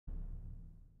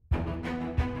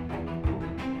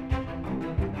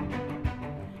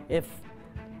If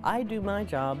I do my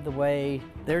job the way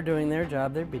they're doing their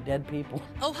job, there'd be dead people.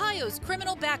 Ohio's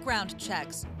criminal background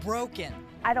checks broken.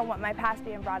 I don't want my past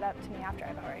being brought up to me after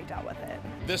I've already dealt with it.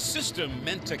 The system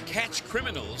meant to catch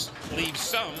criminals leaves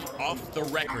some off the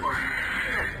record,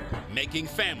 making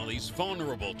families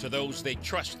vulnerable to those they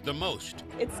trust the most.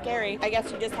 It's scary. I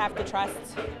guess you just have to trust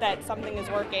that something is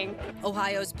working.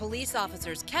 Ohio's police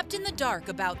officers kept in the dark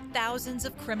about thousands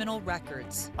of criminal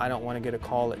records. I don't want to get a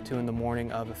call at 2 in the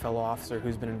morning of a fellow officer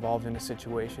who's been involved in a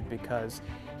situation because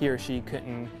he or she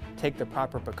couldn't take the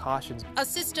proper precautions. A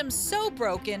system so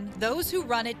broken, those who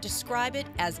run it describe it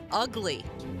as ugly.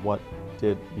 What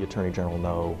did the Attorney General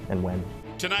know and when?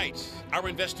 Tonight, our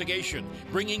investigation,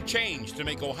 bringing change to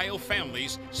make Ohio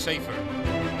families safer.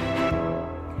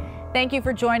 Thank you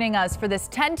for joining us for this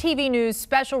 10 TV News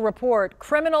special report,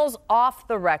 Criminals Off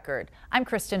the Record. I'm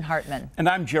Kristen Hartman. And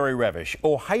I'm Jerry Revish.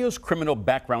 Ohio's criminal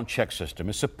background check system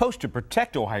is supposed to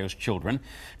protect Ohio's children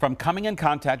from coming in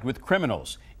contact with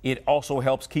criminals. It also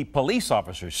helps keep police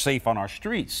officers safe on our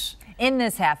streets. In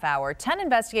this half hour, 10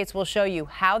 Investigates will show you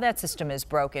how that system is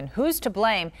broken, who's to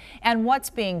blame, and what's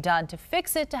being done to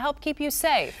fix it to help keep you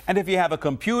safe. And if you have a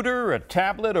computer, a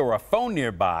tablet, or a phone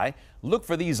nearby, look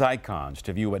for these icons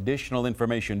to view additional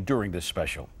information during this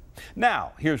special.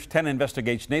 Now, here's 10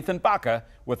 Investigates' Nathan Baca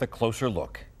with a closer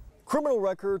look. Criminal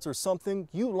records are something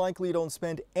you likely don't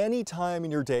spend any time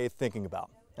in your day thinking about.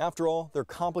 After all, they're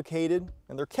complicated,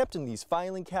 and they're kept in these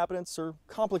filing cabinets or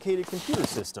complicated computer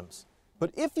systems.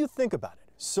 But if you think about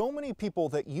it, so many people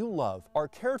that you love are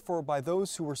cared for by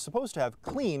those who were supposed to have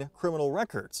clean criminal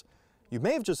records. You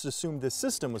may have just assumed this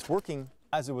system was working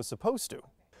as it was supposed to.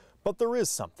 But there is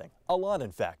something, a lot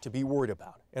in fact, to be worried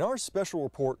about. In our special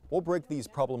report, we'll break these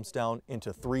problems down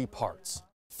into 3 parts.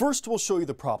 First, we'll show you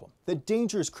the problem, the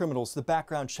dangerous criminals the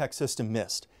background check system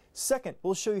missed. Second,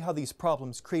 we'll show you how these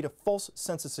problems create a false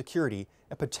sense of security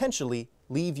and potentially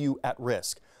leave you at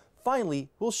risk. Finally,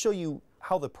 we'll show you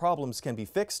how the problems can be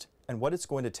fixed and what it's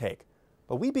going to take.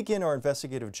 But we begin our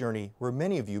investigative journey where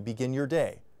many of you begin your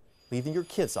day, leaving your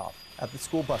kids off at the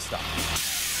school bus stop.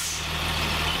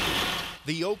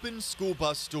 The open school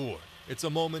bus door. It's a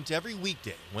moment every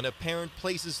weekday when a parent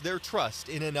places their trust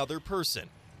in another person.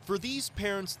 For these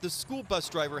parents, the school bus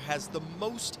driver has the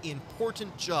most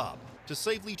important job to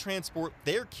safely transport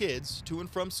their kids to and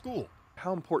from school.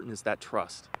 How important is that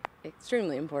trust?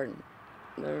 Extremely important.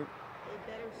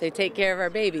 They take care of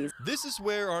our babies. This is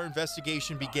where our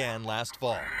investigation began last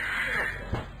fall.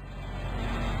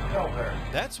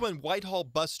 That's when Whitehall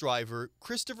bus driver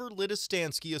Christopher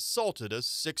Lidistansky assaulted a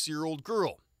 6-year-old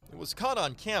girl. It was caught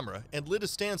on camera, and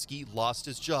Lidistansky lost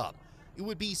his job. It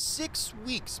would be 6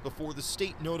 weeks before the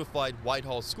state notified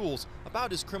Whitehall schools about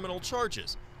his criminal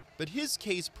charges. But his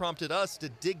case prompted us to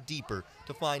dig deeper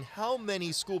to find how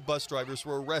many school bus drivers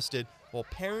were arrested while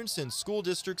parents and school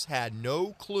districts had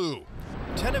no clue.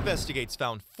 10 Investigates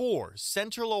found 4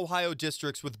 Central Ohio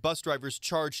districts with bus drivers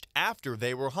charged after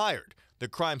they were hired. The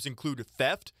crimes include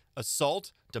theft,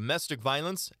 assault, domestic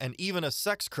violence, and even a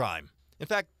sex crime. In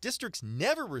fact, districts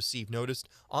never received notice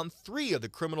on 3 of the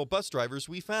criminal bus drivers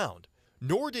we found.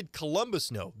 Nor did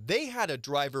Columbus know they had a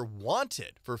driver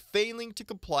wanted for failing to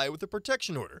comply with a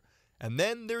protection order. And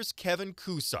then there's Kevin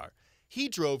Kusar. He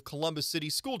drove Columbus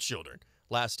City school children.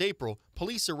 Last April,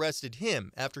 police arrested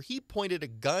him after he pointed a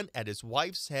gun at his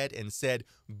wife's head and said,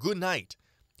 "Good night."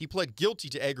 He pled guilty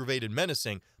to aggravated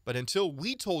menacing, but until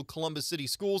we told Columbus City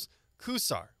Schools,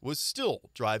 Kusar was still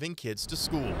driving kids to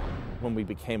school. When we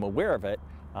became aware of it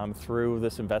through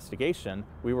this investigation,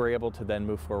 we were able to then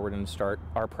move forward and start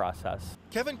our process.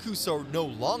 Kevin Kusar no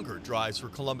longer drives for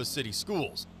Columbus City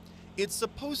Schools. It's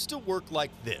supposed to work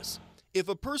like this. If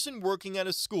a person working at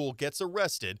a school gets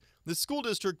arrested, the school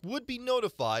district would be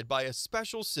notified by a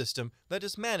special system that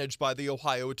is managed by the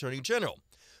Ohio Attorney General.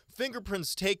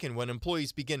 Fingerprints taken when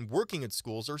employees begin working at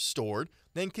schools are stored,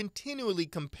 then continually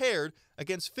compared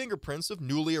against fingerprints of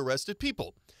newly arrested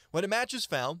people. When a match is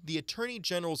found, the Attorney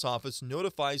General's office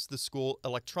notifies the school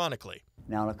electronically.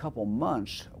 Now, in a couple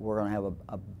months, we're going to have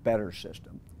a better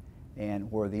system, and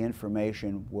where the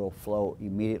information will flow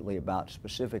immediately about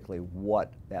specifically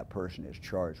what that person is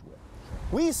charged with.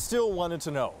 We still wanted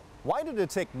to know, why did it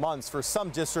take months for some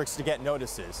districts to get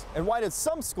notices? And why did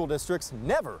some school districts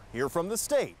never hear from the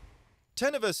state?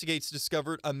 10 Investigates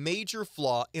discovered a major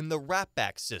flaw in the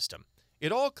wrap-back system.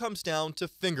 It all comes down to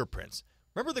fingerprints.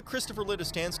 Remember the Christopher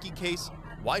Lidistansky case?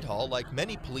 Whitehall, like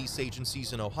many police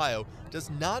agencies in Ohio, does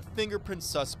not fingerprint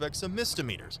suspects of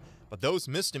misdemeanors. But those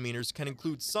misdemeanors can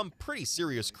include some pretty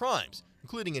serious crimes,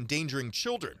 including endangering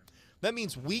children. That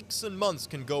means weeks and months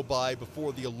can go by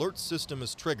before the alert system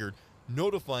is triggered,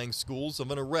 notifying schools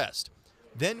of an arrest.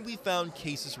 Then we found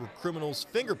cases where criminals'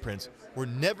 fingerprints were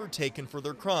never taken for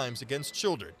their crimes against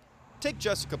children. Take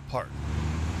Jessica Park.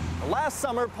 Last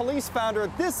summer, police found her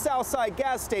at this Southside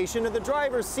gas station in the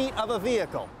driver's seat of a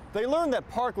vehicle. They learned that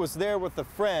Park was there with a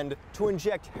friend to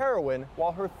inject heroin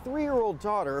while her 3-year-old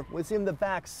daughter was in the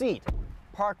back seat.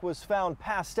 Park was found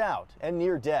passed out and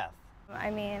near death. I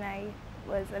mean, I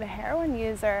was a heroin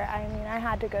user. I mean, I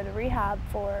had to go to rehab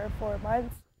for 4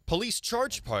 months. Police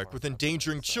charged Park with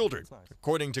endangering children.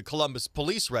 According to Columbus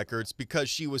police records, because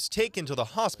she was taken to the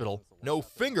hospital, no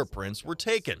fingerprints were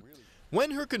taken.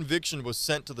 When her conviction was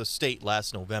sent to the state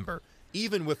last November,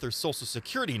 even with her Social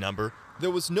Security number,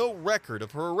 there was no record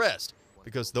of her arrest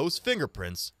because those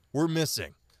fingerprints were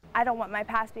missing. I don't want my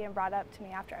past being brought up to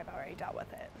me after I've already dealt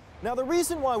with it. Now, the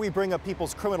reason why we bring up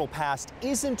people's criminal past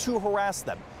isn't to harass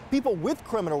them. People with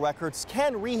criminal records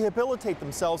can rehabilitate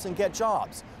themselves and get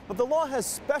jobs. But the law has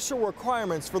special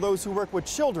requirements for those who work with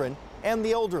children and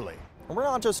the elderly. And we're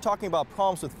not just talking about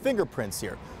problems with fingerprints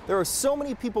here. There are so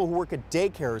many people who work at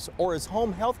daycares or as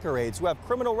home health care aides who have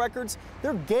criminal records,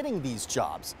 they're getting these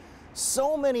jobs.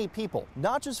 So many people,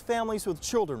 not just families with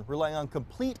children, rely on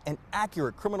complete and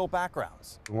accurate criminal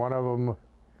backgrounds. One of them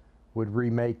would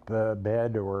remake the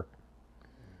bed or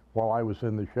while I was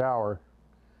in the shower,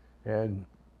 and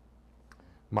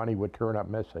money would turn up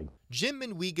missing. Jim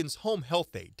Manwegan's home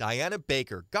health aide, Diana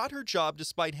Baker, got her job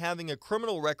despite having a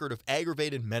criminal record of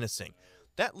aggravated menacing.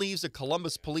 That leaves a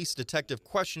Columbus police detective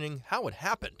questioning how it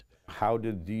happened. How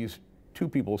did these 2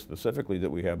 people specifically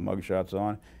that we have mugshots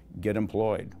on get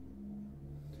employed?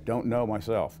 Don't know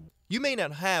myself. You may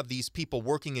not have these people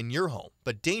working in your home,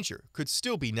 but danger could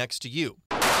still be next to you.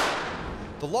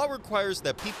 The law requires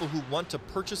that people who want to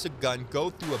purchase a gun go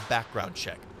through a background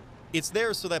check. It's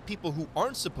there so that people who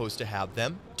aren't supposed to have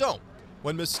them don't.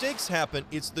 When mistakes happen,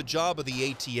 it's the job of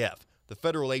the ATF, the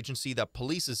federal agency that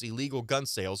polices illegal gun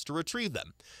sales, to retrieve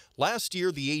them. Last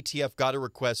year, the ATF got a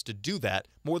request to do that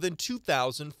more than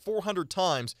 2,400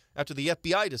 times after the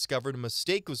FBI discovered a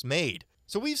mistake was made.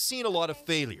 So we've seen a lot of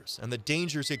failures and the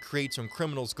dangers it creates when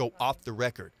criminals go off the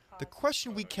record. The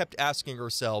question we kept asking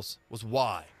ourselves was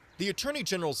why? The Attorney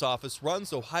General's office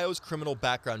runs Ohio's criminal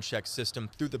background check system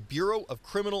through the Bureau of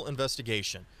Criminal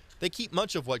Investigation. They keep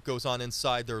much of what goes on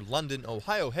inside their London,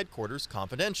 Ohio headquarters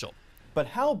confidential. But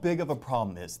how big of a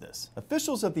problem is this?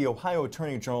 Officials at the Ohio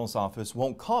Attorney General's office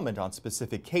won't comment on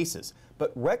specific cases,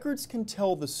 but records can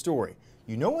tell the story.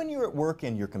 You know when you're at work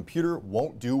and your computer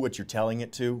won't do what you're telling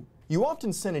it to? You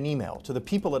often send an email to the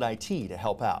people at IT to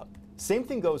help out. Same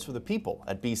thing goes for the people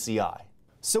at BCI.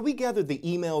 So we gathered the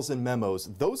emails and memos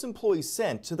those employees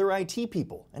sent to their IT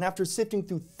people, and after sifting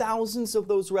through thousands of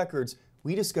those records,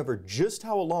 we discovered just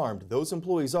how alarmed those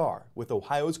employees are with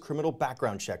Ohio's criminal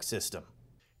background check system.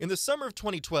 In the summer of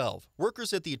 2012,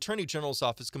 workers at the Attorney General's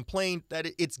office complained that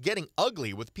it's getting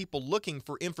ugly with people looking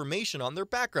for information on their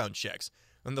background checks.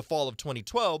 In the fall of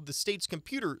 2012, the state's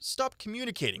computer stopped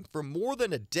communicating for more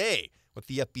than a day with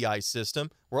the FBI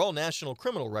system where all national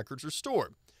criminal records are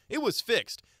stored. It was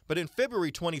fixed, but in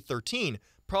February 2013,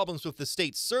 problems with the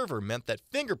state's server meant that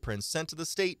fingerprints sent to the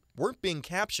state weren't being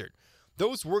captured.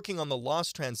 Those working on the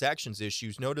lost transactions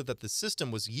issues noted that the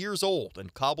system was years old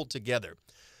and cobbled together.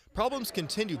 Problems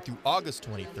continued through August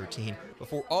 2013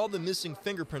 before all the missing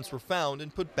fingerprints were found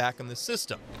and put back in the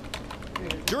system.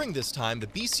 During this time, the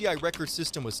BCI record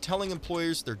system was telling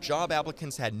employers their job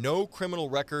applicants had no criminal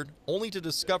record, only to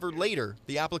discover later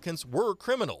the applicants were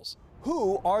criminals.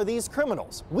 Who are these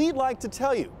criminals? We'd like to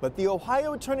tell you, but the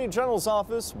Ohio Attorney General's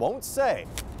office won't say.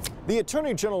 The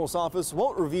Attorney General's office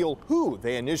won't reveal who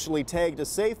they initially tagged as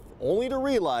safe, only to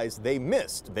realize they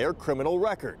missed their criminal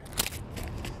record.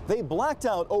 They blacked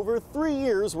out over 3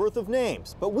 years worth of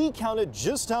names, but we counted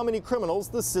just how many criminals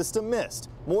the system missed.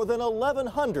 More than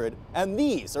 1,100, and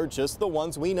these are just the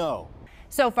ones we know.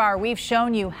 So far, we've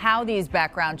shown you how these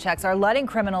background checks are letting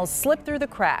criminals slip through the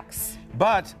cracks.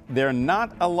 But they're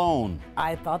not alone.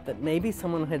 I thought that maybe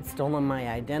someone had stolen my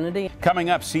identity. Coming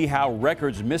up, see how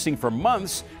records missing for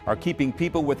months are keeping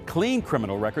people with clean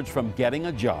criminal records from getting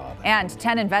a job. And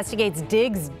 10 Investigates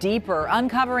digs deeper,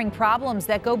 uncovering problems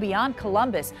that go beyond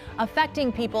Columbus,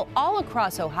 affecting people all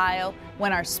across Ohio,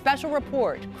 when our special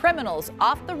report, Criminals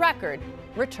Off the Record,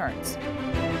 returns.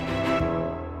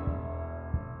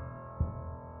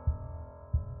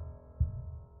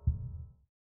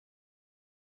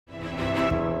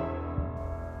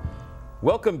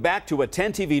 Welcome back to a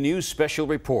 10 TV News special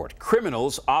report,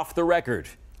 Criminals Off the Record.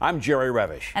 I'm Jerry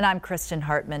Revish. And I'm Kristen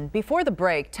Hartman. Before the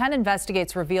break, 10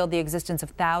 Investigates revealed the existence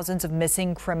of thousands of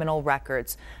missing criminal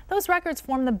records. Those records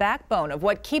form the backbone of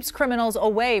what keeps criminals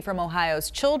away from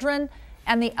Ohio's children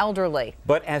and the elderly.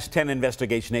 But as 10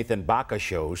 Investigates Nathan Baca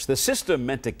shows, the system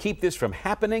meant to keep this from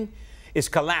happening is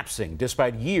collapsing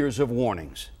despite years of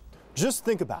warnings. Just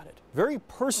think about it. Very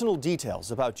personal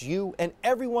details about you and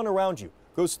everyone around you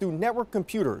goes through network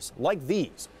computers like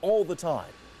these all the time.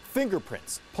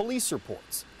 Fingerprints, police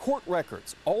reports, court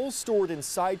records, all stored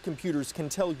inside computers can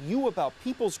tell you about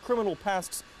people's criminal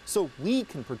pasts so we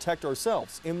can protect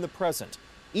ourselves in the present.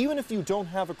 Even if you don't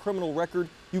have a criminal record,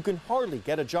 you can hardly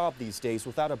get a job these days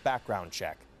without a background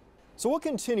check. So we'll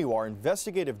continue our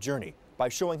investigative journey by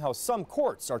showing how some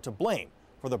courts are to blame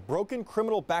for the broken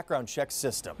criminal background check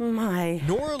system.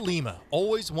 Nora Lima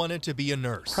always wanted to be a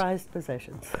nurse. Prized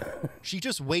possessions. She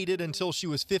just waited until she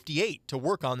was 58 to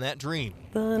work on that dream.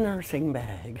 The nursing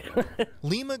bag.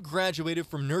 Lima graduated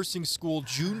from nursing school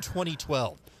June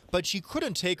 2012, but she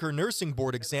couldn't take her nursing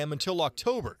board exam until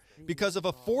October because of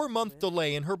a 4-month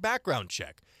delay in her background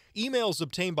check. Emails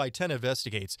obtained by 10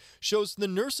 Investigates shows the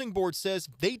nursing board says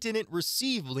they didn't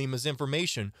receive Lima's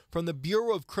information from the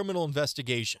Bureau of Criminal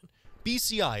Investigation.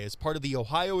 BCI is part of the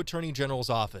Ohio Attorney General's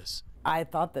office. I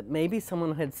thought that maybe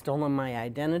someone had stolen my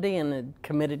identity and had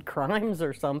committed crimes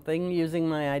or something using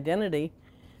my identity,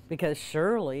 because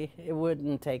surely it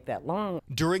wouldn't take that long.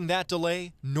 During that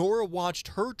delay, Nora watched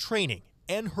her training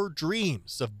and her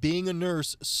dreams of being a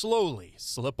nurse slowly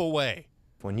slip away.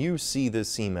 When you see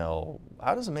this email,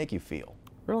 how does it make you feel?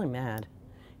 Really mad.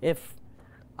 If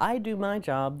I do my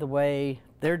job the way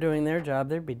they're doing their job,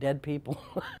 there'd be dead people.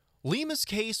 Lima's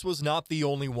case was not the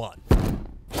only one.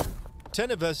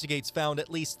 10 Investigates found at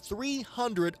least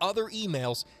 300 other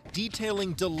emails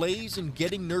detailing delays in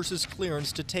getting nurses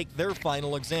clearance to take their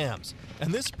final exams.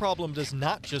 And this problem does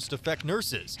not just affect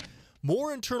nurses.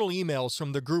 More internal emails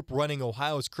from the group running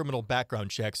Ohio's criminal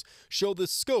background checks show the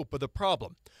scope of the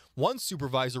problem. One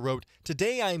supervisor wrote,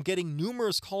 "Today I am getting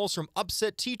numerous calls from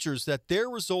upset teachers that their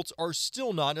results are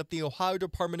still not at the Ohio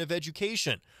Department of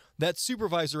Education." That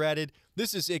supervisor added,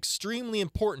 "This is extremely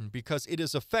important because it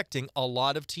is affecting a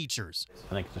lot of teachers."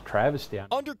 I think it's a travesty.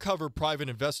 Undercover private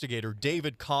investigator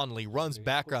David Conley runs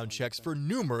background checks for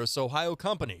numerous Ohio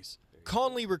companies.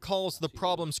 Conley recalls the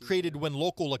problems created when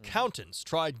local accountants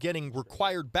tried getting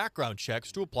required background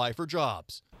checks to apply for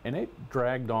jobs. And it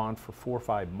dragged on for 4 or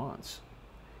 5 months.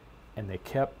 And they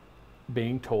kept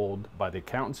being told by the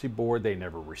accountancy board they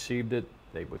never received it.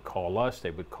 They would call us,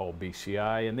 they would call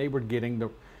BCI, and they were getting the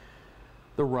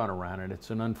run around it. It's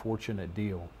an unfortunate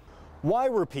deal. Why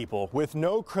were people with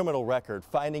no criminal record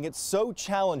finding it so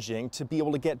challenging to be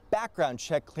able to get background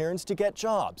check clearance to get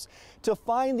jobs? To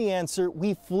find the answer,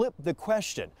 we flipped the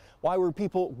question. Why were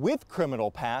people with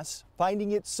criminal past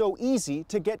finding it so easy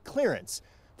to get clearance?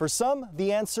 For some,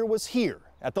 the answer was here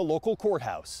at the local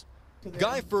courthouse.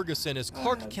 Guy Ferguson is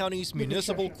Clark County's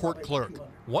municipal court clerk.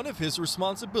 One of his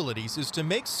responsibilities is to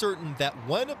make certain that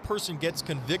when a person gets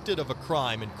convicted of a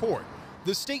crime in court,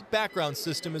 the state background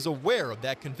system is aware of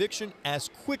that conviction as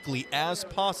quickly as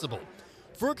possible.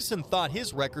 Ferguson thought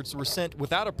his records were sent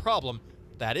without a problem,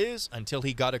 that is, until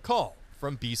he got a call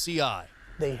from BCI.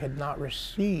 They had not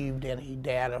received any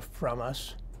data from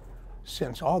us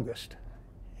since August,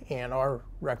 and our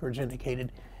records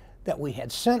indicated that we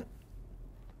had sent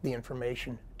the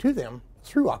information to them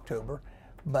through October,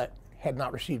 but had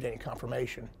not received any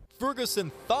confirmation.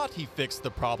 Ferguson thought he fixed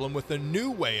the problem with a new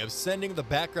way of sending the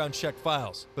background check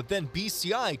files, but then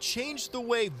BCI changed the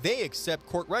way they accept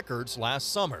court records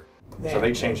last summer. So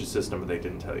they changed the system, but they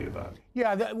didn't tell you about it.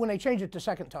 Yeah, when they changed it the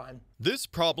second time. This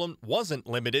problem wasn't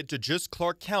limited to just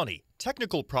Clark County.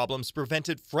 Technical problems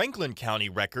prevented Franklin County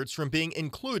records from being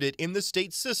included in the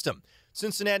state system.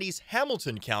 Cincinnati's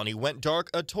Hamilton County went dark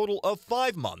a total of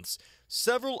 5 months.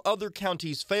 Several other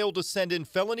counties failed to send in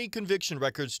felony conviction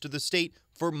records to the state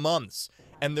for months.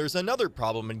 And there's another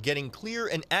problem in getting clear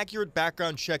and accurate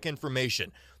background check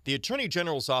information. The Attorney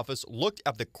General's office looked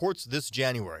at the courts this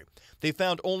January. They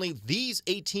found only these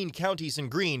 18 counties in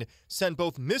green send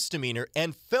both misdemeanor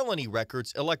and felony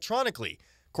records electronically.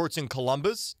 Courts in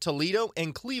Columbus, Toledo,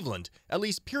 and Cleveland, at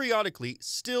least periodically,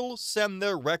 still send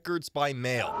their records by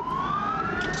mail.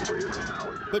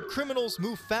 But criminals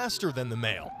move faster than the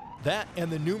mail. That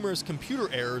and the numerous computer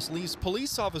errors leaves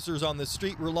police officers on the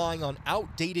street relying on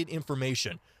outdated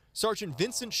information. Sergeant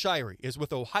Vincent Shirey is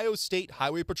with Ohio State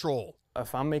Highway Patrol.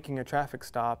 If I'm making a traffic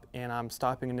stop and I'm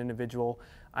stopping an individual,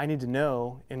 I need to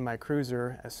know in my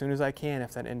cruiser as soon as I can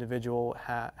if that individual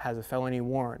has a felony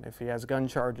warrant, if he has gun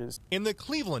charges. In the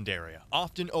Cleveland area,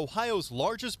 often Ohio's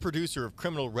largest producer of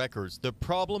criminal records, the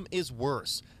problem is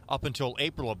worse. Up until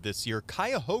April of this year,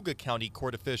 Cuyahoga County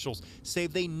court officials say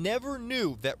they never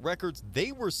knew that records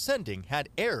they were sending had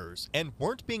errors and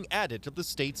weren't being added to the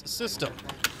state's system.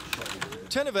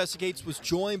 10 Investigates was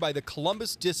joined by the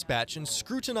Columbus Dispatch in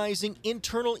scrutinizing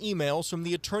internal emails from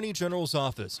the Attorney General's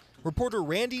office. Reporter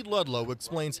Randy Ludlow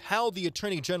explains how the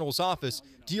Attorney General's office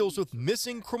deals with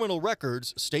missing criminal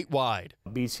records statewide.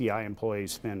 BCI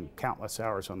employees spend countless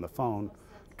hours on the phone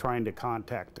trying to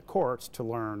contact the courts to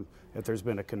learn if there's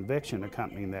been a conviction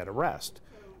accompanying that arrest.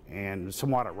 And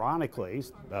somewhat ironically,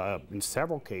 in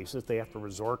several cases, they have to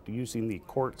resort to using the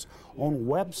court's own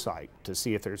website to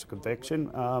see if there's a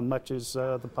conviction, much as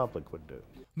the public would do.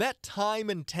 That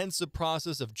time-intensive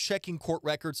process of checking court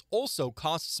records also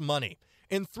costs money.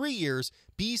 In 3 years,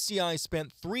 BCI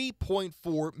spent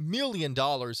 $3.4 million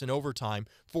in overtime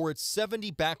for its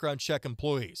 70 background check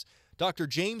employees. Dr.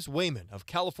 James Wayman of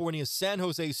California's San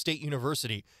Jose State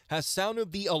University has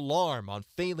sounded the alarm on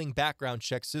failing background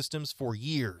check systems for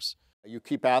years. You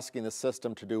keep asking the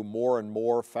system to do more and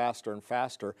more, faster and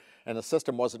faster, and the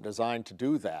system wasn't designed to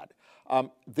do that.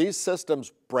 These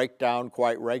systems break down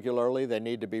quite regularly. They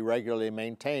need to be regularly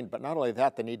maintained, but not only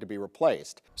that, they need to be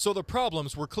replaced. So the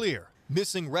problems were clear.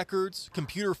 Missing records,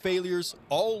 computer failures,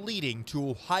 all leading to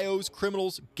Ohio's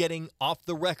criminals getting off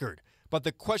the record. But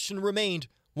the question remained,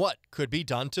 what could be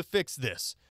done to fix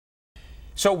this?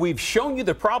 So we've shown you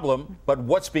the problem, but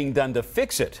what's being done to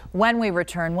fix it? When we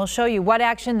return, we'll show you what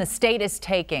action the state is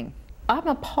taking. I'm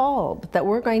appalled that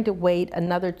we're going to wait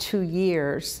another 2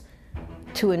 years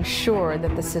to ensure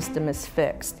that the system is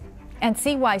fixed. And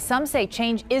see why some say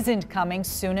change isn't coming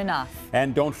soon enough.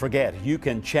 And don't forget, you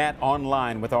can chat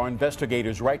online with our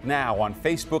investigators right now on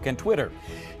Facebook and Twitter.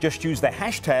 Just use the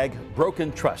hashtag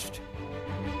 #BrokenTrust.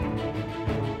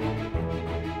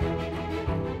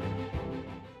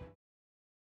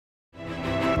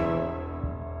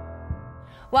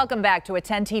 Welcome back to a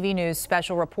 10 TV News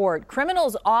special report,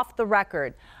 Criminals Off the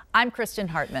Record. I'm Kristen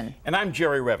Hartman. And I'm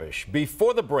Jerry Revish.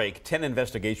 Before the break, 10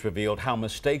 Investigates revealed how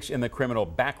mistakes in the criminal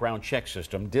background check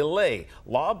system delay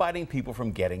law-abiding people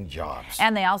from getting jobs.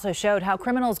 And they also showed how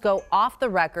criminals go off the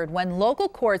record when local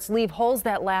courts leave holes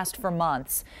that last for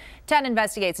months. 10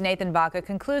 Investigates' Nathan Baca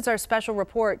concludes our special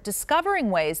report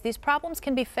discovering ways these problems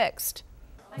can be fixed.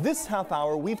 This half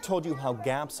hour, we've told you how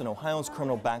gaps in Ohio's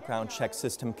criminal background check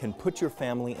system can put your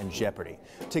family in jeopardy.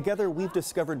 Together, we've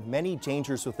discovered many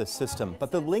dangers with the system,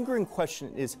 but the lingering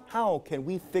question is, how can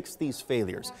we fix these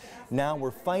failures? Now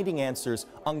we're finding answers,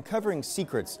 uncovering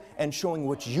secrets, and showing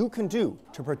what you can do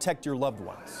to protect your loved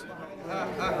ones.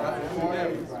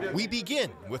 We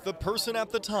begin with the person at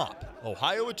the top.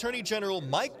 Ohio Attorney General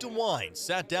Mike DeWine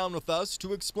sat down with us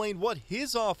to explain what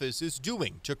his office is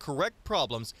doing to correct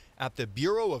problems at the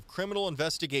Bureau of Criminal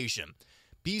Investigation.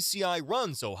 BCI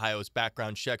runs Ohio's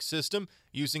background check system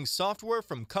using software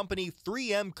from company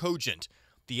 3M Cogent.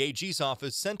 The AG's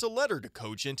office sent a letter to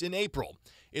Cogent in April.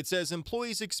 It says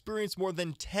employees experienced more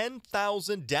than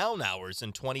 10,000 down hours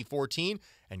in 2014,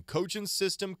 and Cogent's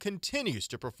system continues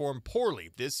to perform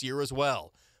poorly this year as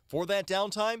well. For that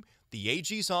downtime, the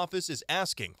AG's office is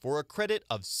asking for a credit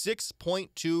of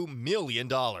 $6.2 million.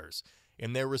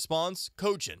 In their response,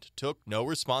 Cogent took no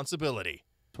responsibility.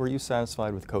 Were you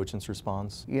satisfied with Cogent's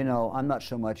response? You know, I'm not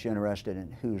so much interested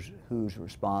in who's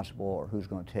responsible or who's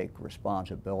going to take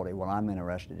responsibility. What I'm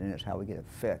interested in is how we get it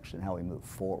fixed and how we move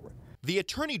forward. The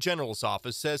Attorney General's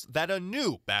office says that a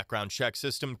new background check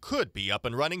system could be up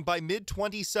and running by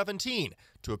mid-2017.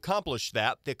 To accomplish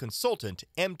that, the consultant,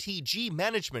 MTG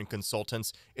Management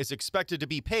Consultants, is expected to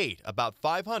be paid about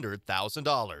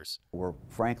 $500,000. We're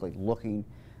frankly looking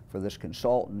for this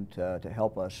consultant to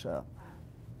help us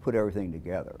put everything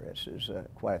together. This is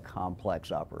quite a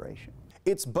complex operation.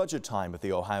 It's budget time at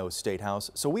the Ohio State House,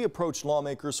 so we approached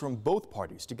lawmakers from both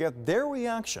parties to get their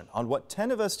reaction on what 10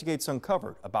 Investigates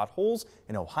uncovered about holes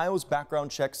in Ohio's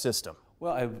background check system.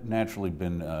 Well, I've naturally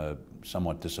been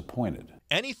somewhat disappointed.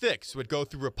 Any fix would go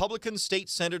through Republican State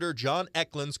Senator John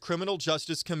Eklund's Criminal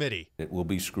Justice Committee. It will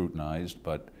be scrutinized,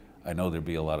 but I know there'll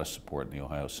be a lot of support in the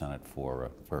Ohio Senate for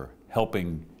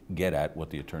helping get at what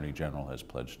the Attorney General has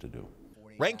pledged to do.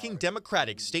 Ranking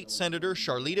Democratic State Senator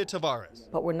Charlita Tavares.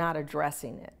 But we're not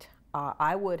addressing it.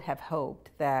 I would have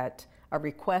hoped that a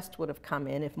request would have come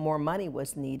in if more money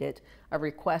was needed. A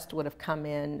request would have come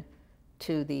in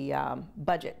to the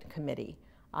Budget Committee.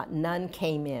 None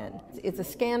came in. It's a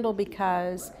scandal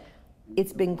because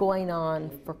it's been going on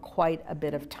for quite a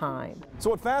bit of time. So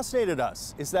what fascinated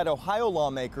us is that Ohio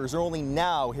lawmakers are only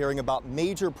now hearing about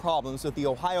major problems with the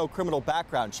Ohio criminal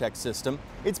background check system.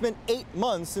 It's been 8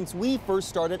 months since we first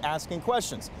started asking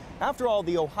questions. After all,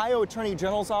 the Ohio Attorney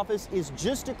General's office is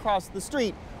just across the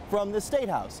street from the State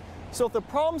House. So if the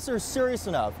problems are serious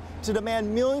enough to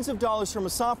demand millions of dollars from a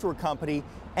software company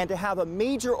and to have a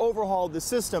major overhaul of the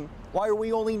system, Why are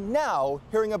we only now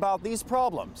hearing about these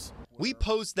problems? We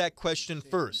posed that question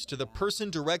first to the person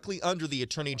directly under the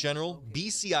Attorney General,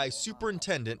 BCI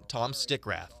Superintendent Tom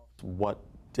Stickrath. What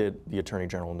did the Attorney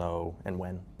General know and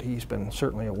when? He's been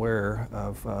certainly aware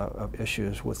of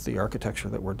issues with the architecture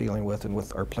that we're dealing with and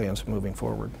with our plans moving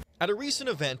forward. At a recent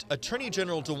event, Attorney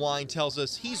General DeWine tells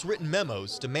us he's written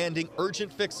memos demanding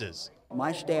urgent fixes.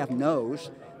 My staff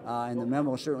knows, and the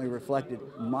memo certainly reflected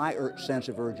my sense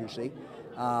of urgency,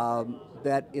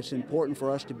 that it's important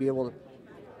for us to be able to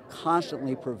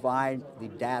constantly provide the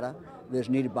data that is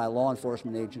needed by law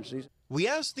enforcement agencies. We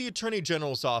asked the Attorney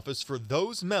General's office for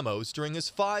those memos during his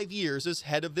 5 years as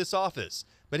head of this office,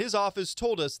 but his office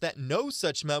told us that no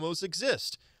such memos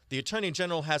exist. The Attorney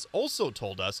General has also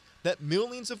told us that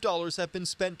millions of dollars have been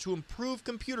spent to improve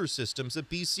computer systems at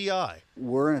BCI.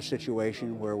 We're in a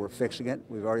situation where we're fixing it.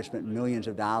 We've already spent millions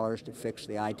of dollars to fix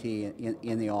the IT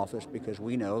in the office because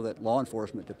we know that law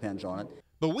enforcement depends on it.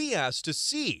 But we asked to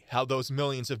see how those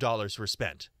millions of dollars were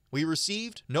spent. We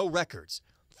received no records.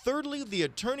 Thirdly, the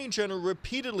Attorney General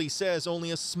repeatedly says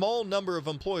only a small number of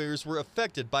employers were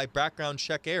affected by background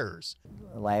check errors.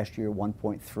 Last year,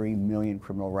 1.3 million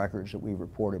criminal records that we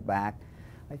reported back.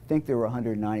 I think there were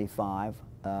 195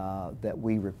 that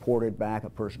we reported back.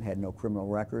 A person had no criminal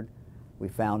record. We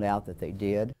found out that they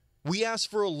did. We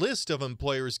asked for a list of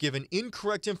employers given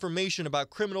incorrect information about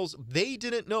criminals they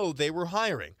didn't know they were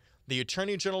hiring. The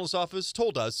Attorney General's office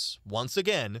told us, once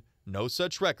again, no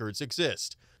such records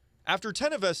exist. After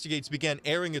 10 Investigates began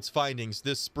airing its findings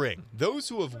this spring, those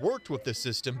who have worked with the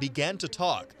system began to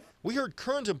talk. We heard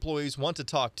current employees want to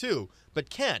talk too, but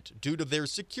can't due to their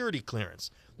security clearance.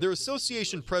 Their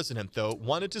association president, though,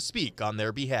 wanted to speak on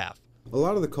their behalf. A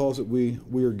lot of the calls that we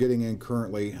are getting in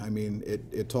currently, I mean,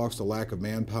 it talks to lack of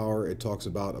manpower. It talks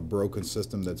about a broken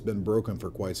system that's been broken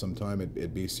for quite some time at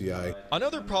BCI.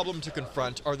 Another problem to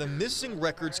confront are the missing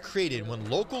records created when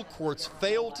local courts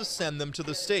failed to send them to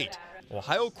the state.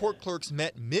 Ohio court clerks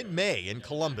met mid-May in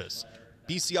Columbus.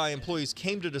 BCI employees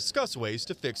came to discuss ways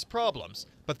to fix problems,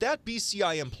 but that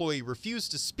BCI employee refused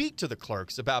to speak to the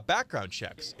clerks about background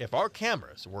checks if our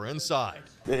cameras were inside.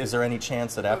 Is there any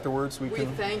chance that afterwards we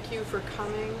can? We thank you for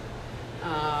coming,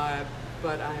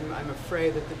 but I'm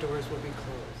afraid that the doors will be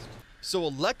closed. So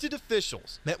elected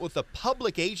officials met with a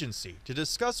public agency to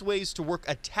discuss ways to work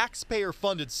a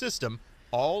taxpayer-funded system,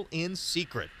 all in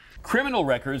secret. Criminal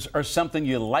records are something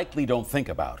you likely don't think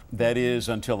about. That is,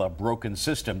 until a broken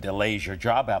system delays your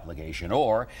job application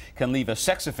or can leave a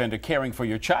sex offender caring for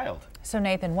your child. So,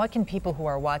 Nathan, what can people who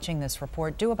are watching this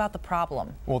report do about the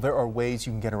problem? Well, there are ways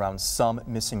you can get around some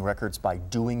missing records by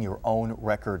doing your own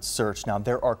record search. Now,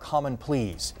 there are common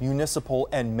pleas, municipal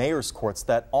and mayor's courts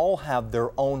that all have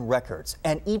their own records,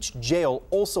 and each jail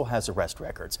also has arrest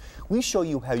records. We show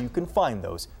you how you can find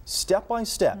those step by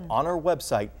step on our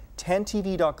website,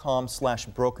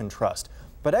 10tv.com/broken trust.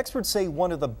 But experts say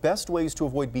one of the best ways to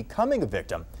avoid becoming a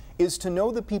victim is to know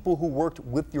the people who worked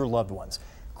with your loved ones.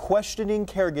 Questioning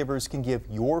caregivers can give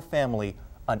your family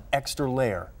an extra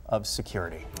layer of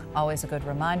security. Always a good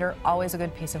reminder, always a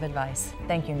good piece of advice.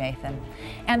 Thank you, Nathan.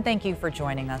 And thank you for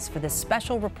joining us for this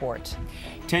special report.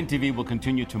 10 TV will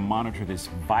continue to monitor this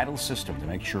vital system to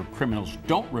make sure criminals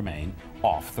don't remain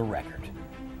off the record.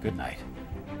 Good night.